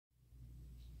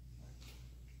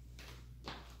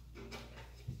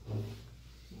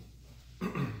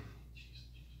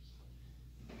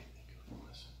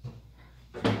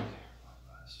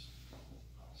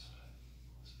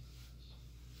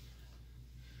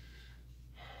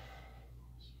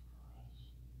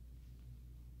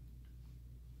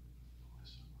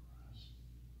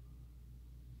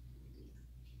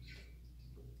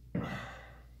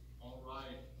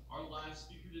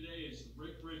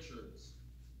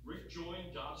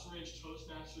Greenwich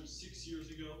Toastmasters 6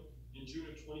 years ago in June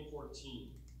of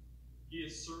 2014. He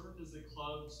has served as the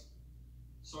club's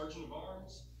Sergeant of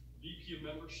Arms, VP of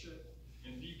Membership,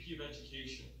 and VP of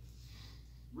Education.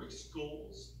 Rick's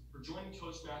goals for joining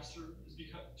Toastmasters is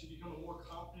to become a more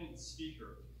confident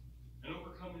speaker and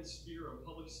overcome his fear of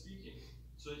public speaking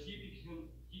so that he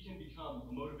can become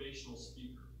a motivational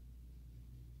speaker.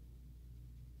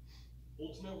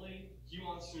 Ultimately, he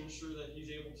wants to ensure that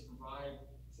he's able to provide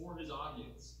for his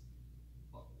audience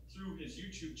through his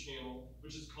YouTube channel,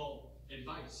 which is called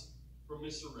Advice from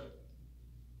Mr. Rick.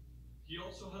 He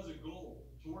also has a goal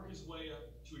to work his way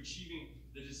up to achieving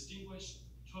the Distinguished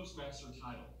Toastmaster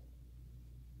title.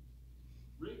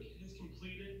 Rick has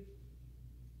completed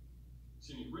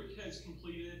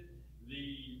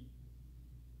the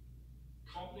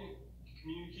Competent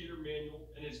Communicator Manual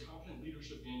and his Competent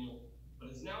Leadership Manual, but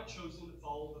has now chosen to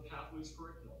follow the Pathways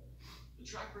curriculum. The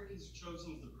track Rick has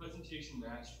chosen is the Presentation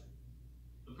Mastery.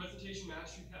 The Presentation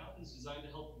Mastery path is designed to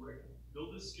help Rick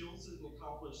build his skills as an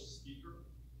accomplished speaker.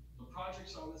 The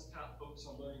projects on this path focus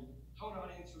on learning how an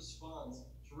audience responds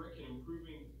to Rick and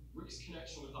improving Rick's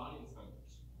connection with audience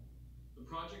members. The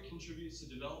project contributes to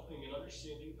developing an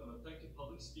understanding of effective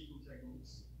public speaking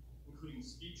techniques, including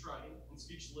speech writing and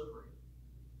speech delivery.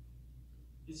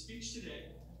 His speech today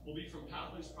will be from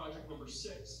Pathways Project number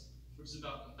 6, which is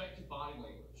about effective body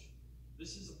language.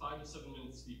 This is a 5 to 7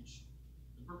 minute speech.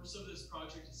 The purpose of this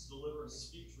project is to deliver a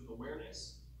speech with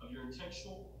awareness of your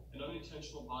intentional and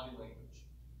unintentional body language,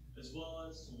 as well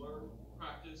as to learn,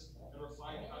 practice, and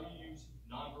refine how you use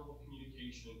nonverbal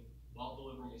communication while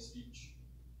delivering a speech.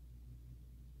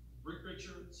 Rick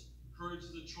Richards, Courage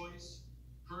is a Choice.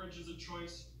 Courage is a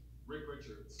Choice, Rick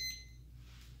Richards.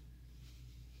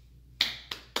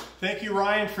 Thank you,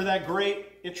 Ryan, for that great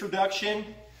introduction.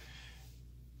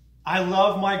 I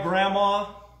love my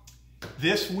grandma.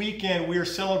 This weekend, we are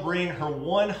celebrating her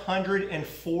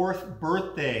 104th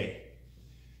birthday.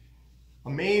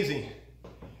 Amazing.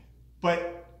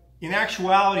 But in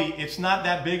actuality, it's not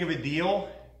that big of a deal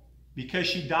because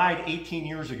she died 18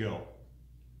 years ago.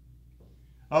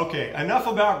 Okay, enough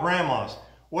about grandmas.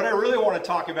 What I really want to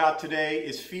talk about today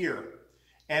is fear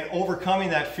and overcoming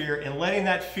that fear and letting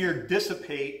that fear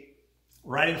dissipate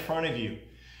right in front of you.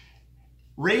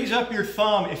 Raise up your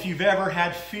thumb if you've ever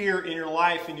had fear in your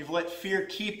life and you've let fear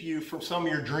keep you from some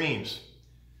of your dreams.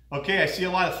 Okay, I see a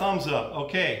lot of thumbs up.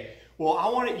 Okay,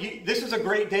 well, this is a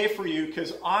great day for you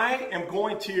because I am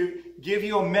going to give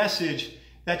you a message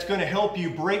that's going to help you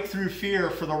break through fear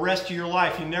for the rest of your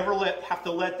life. You never have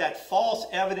to let that false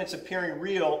evidence appearing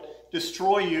real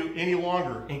destroy you any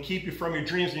longer and keep you from your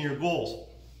dreams and your goals.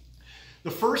 The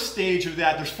first stage of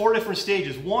that, there's 4 different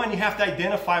stages. One, you have to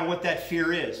identify what that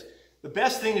fear is. The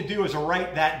best thing to do is to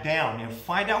write that down and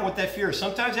find out what that fear is.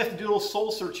 Sometimes you have to do a little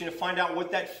soul searching to find out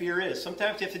what that fear is.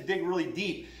 Sometimes you have to dig really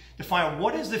deep to find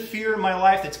what is the fear in my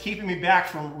life that's keeping me back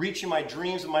from reaching my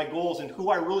dreams and my goals and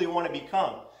who I really want to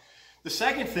become. The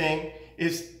second thing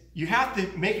is you have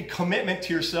to make a commitment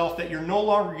to yourself that you're no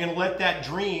longer going to let that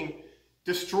dream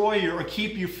destroy you or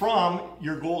keep you from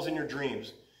your goals and your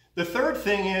dreams. The third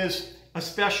thing is a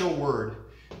special word.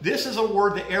 This is a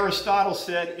word that Aristotle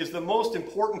said is the most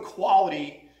important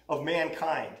quality of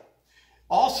mankind.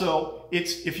 Also,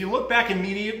 if you look back in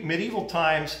medieval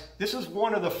times, this is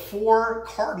one of the 4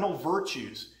 cardinal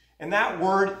virtues, and that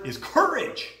word is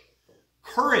courage.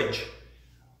 Courage.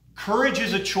 Courage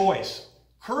is a choice.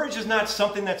 Courage is not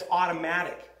something that's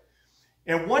automatic.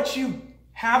 And once you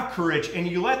have courage and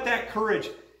you let that courage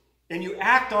and you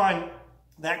act on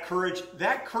that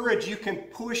courage you can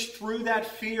push through that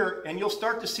fear and you'll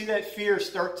start to see that fear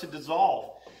start to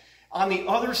dissolve. On the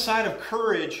other side of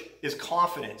courage is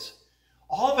confidence.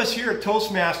 All of us here at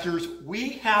Toastmasters, we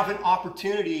have an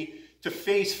opportunity to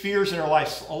face fears in our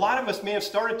lives. A lot of us may have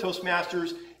started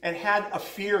Toastmasters and had a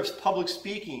fear of public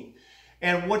speaking.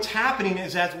 And what's happening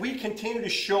is as we continue to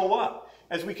show up,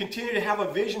 as we continue to have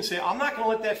a vision, say, I'm not going to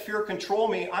let that fear control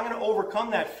me. I'm going to overcome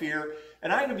that fear.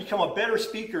 And I'm going to become a better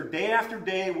speaker day after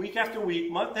day, week after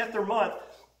week, month after month.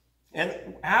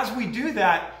 And as we do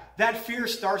that, that fear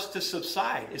starts to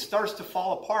subside. It starts to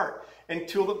fall apart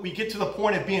until we get to the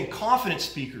point of being confident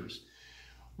speakers.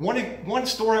 One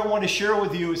story I want to share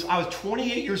with you is I was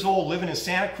 28 years old living in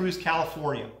Santa Cruz,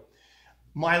 California.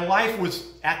 My life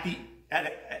was at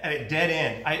a dead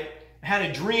end. I had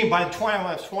a dream. By the time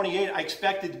I was 28, I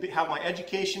expected to have my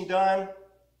education done.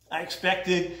 I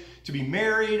expected to be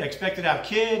married. I expected to have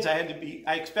kids. I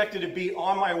expected to be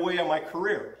on my way on my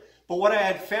career. But what I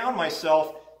had found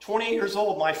myself, 28 years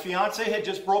old, my fiance had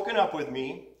just broken up with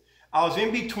me. I was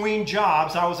in between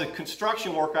jobs. I was a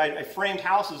construction worker. I framed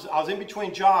houses. I was in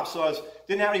between jobs, so I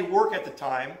didn't have any work at the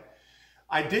time.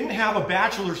 I didn't have a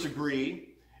bachelor's degree,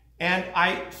 and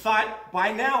I thought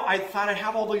by now, I'd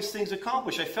have all these things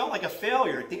accomplished. I felt like a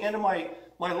failure at the end of my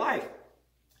life.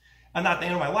 Not the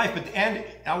end of my life, but the end,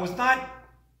 I was not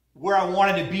where I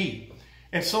wanted to be.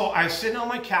 And so I was sitting on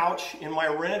my couch in my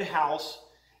rented house,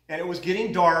 and it was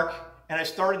getting dark, and I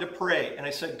started to pray. And I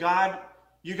said, God,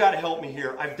 you got to help me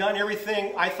here. I've done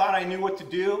everything I thought I knew what to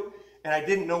do, and I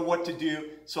didn't know what to do.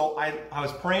 So I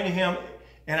was praying to him,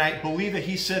 and I believe that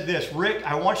he said this, Rick,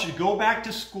 I want you to go back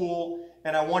to school,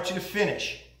 and I want you to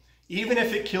finish, even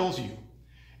if it kills you.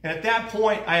 And at that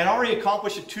point, I had already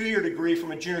accomplished a 2-year degree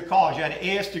from a junior college. I had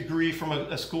an AS degree from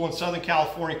a school in Southern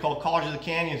California called College of the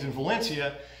Canyons in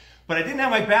Valencia, but I didn't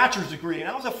have my bachelor's degree, and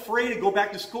I was afraid to go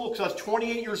back to school because I was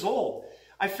 28 years old.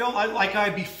 I felt like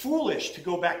I'd be foolish to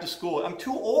go back to school. I'm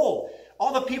too old.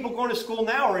 All the people going to school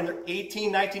now are in their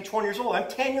 18, 19, 20 years old. I'm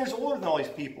 10 years older than all these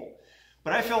people.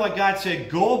 But I felt like God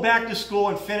said, go back to school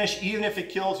and finish even if it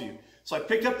kills you. So I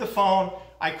picked up the phone.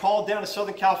 I called down to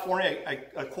Southern California. I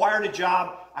acquired a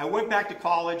job. I went back to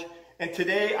college. And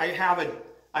today I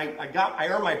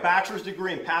earned my bachelor's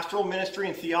degree in pastoral ministry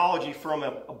and theology from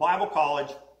a Bible college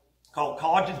called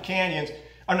College of the Canyons.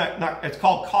 It's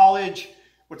called College,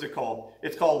 what's it called?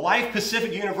 It's called Life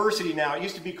Pacific University now. It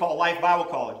used to be called Life Bible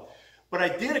College. But I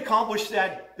did accomplish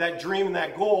that dream and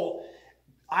that goal.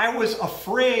 I was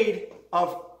afraid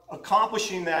of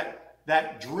accomplishing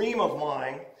that dream of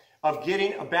mine of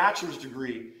getting a bachelor's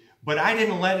degree, but I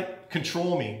didn't let it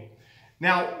control me.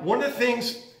 Now, one of the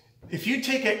things, if you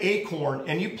take an acorn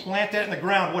and you plant that in the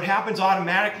ground, what happens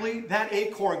automatically? That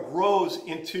acorn grows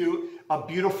into a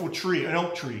beautiful tree, an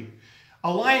oak tree.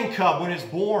 A lion cub, when it's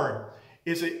born,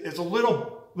 is a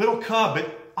little cub,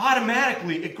 but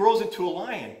automatically it grows into a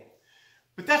lion.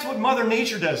 But that's what Mother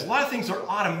Nature does. A lot of things are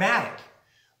automatic.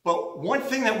 But one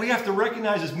thing that we have to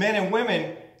recognize as men and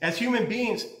women, as human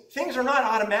beings, things are not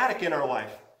automatic in our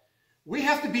life. We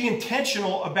have to be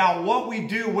intentional about what we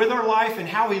do with our life and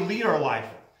how we lead our life.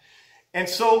 And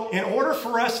so in order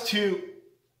for us to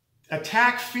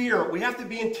attack fear, we have to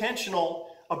be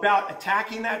intentional about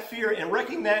attacking that fear and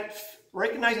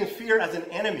recognizing fear as an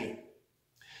enemy.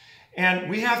 And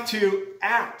we have to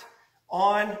act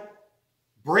on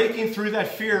breaking through that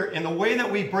fear. And the way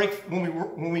that we break,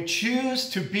 when we choose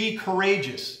to be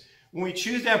courageous, when we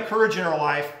choose to have courage in our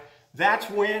life, that's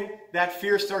when that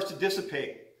fear starts to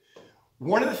dissipate.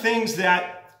 One of the things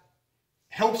that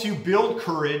helps you build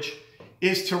courage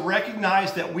is to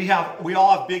recognize that we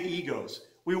all have big egos.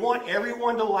 We want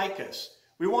everyone to like us.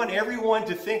 We want everyone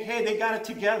to think, hey, they got it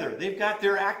together. They've got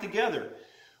their act together.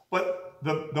 But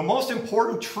the most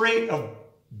important trait of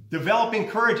developing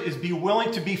courage is be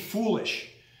willing to be foolish.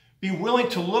 Be willing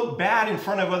to look bad in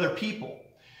front of other people.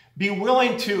 Be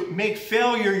willing to make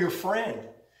failure your friend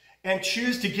and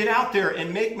choose to get out there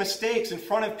and make mistakes in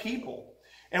front of people.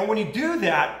 And when you do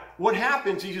that, what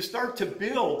happens is you start to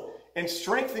build and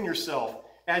strengthen yourself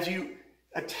as you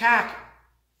attack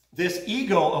this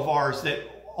ego of ours that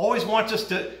always wants us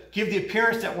to give the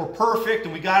appearance that we're perfect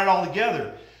and we got it all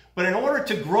together. But in order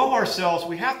to grow ourselves,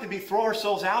 we have to throw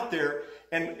ourselves out there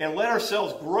and let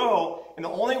ourselves grow. And the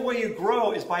only way you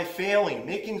grow is by failing,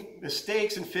 making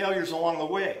mistakes and failures along the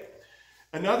way.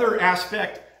 Another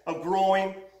aspect of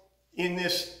growing in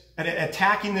this and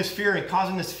attacking this fear and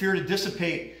causing this fear to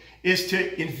dissipate is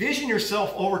to envision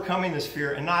yourself overcoming this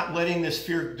fear and not letting this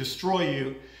fear destroy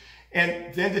you,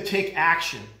 and then to take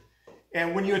action.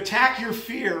 And when you attack your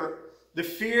fear, the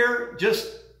fear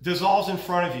just dissolves in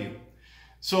front of you.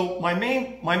 So my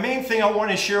main thing I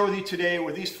want to share with you today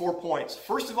were these 4 points.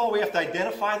 First of all, we have to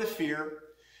identify the fear.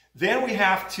 Then we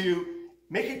have to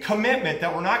make a commitment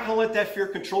that we're not going to let that fear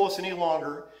control us any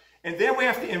longer. And then we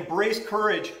have to embrace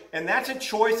courage. And that's a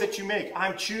choice that you make.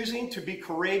 I'm choosing to be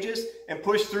courageous and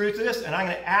push through this, and I'm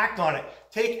going to act on it.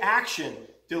 Take action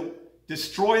to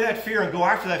destroy that fear and go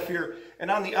after that fear. And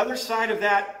on the other side of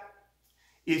that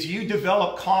is you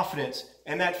develop confidence,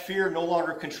 and that fear no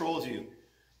longer controls you.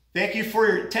 Thank you for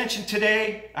your attention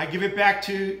today. I give it back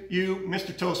to you,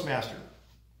 Mr. Toastmaster.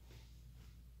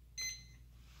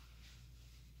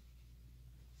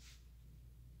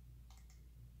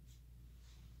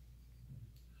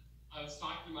 I was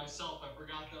talking to myself. I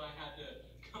forgot that I had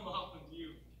to come up with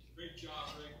you. Great job,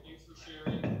 Rick. Thanks for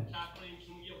sharing.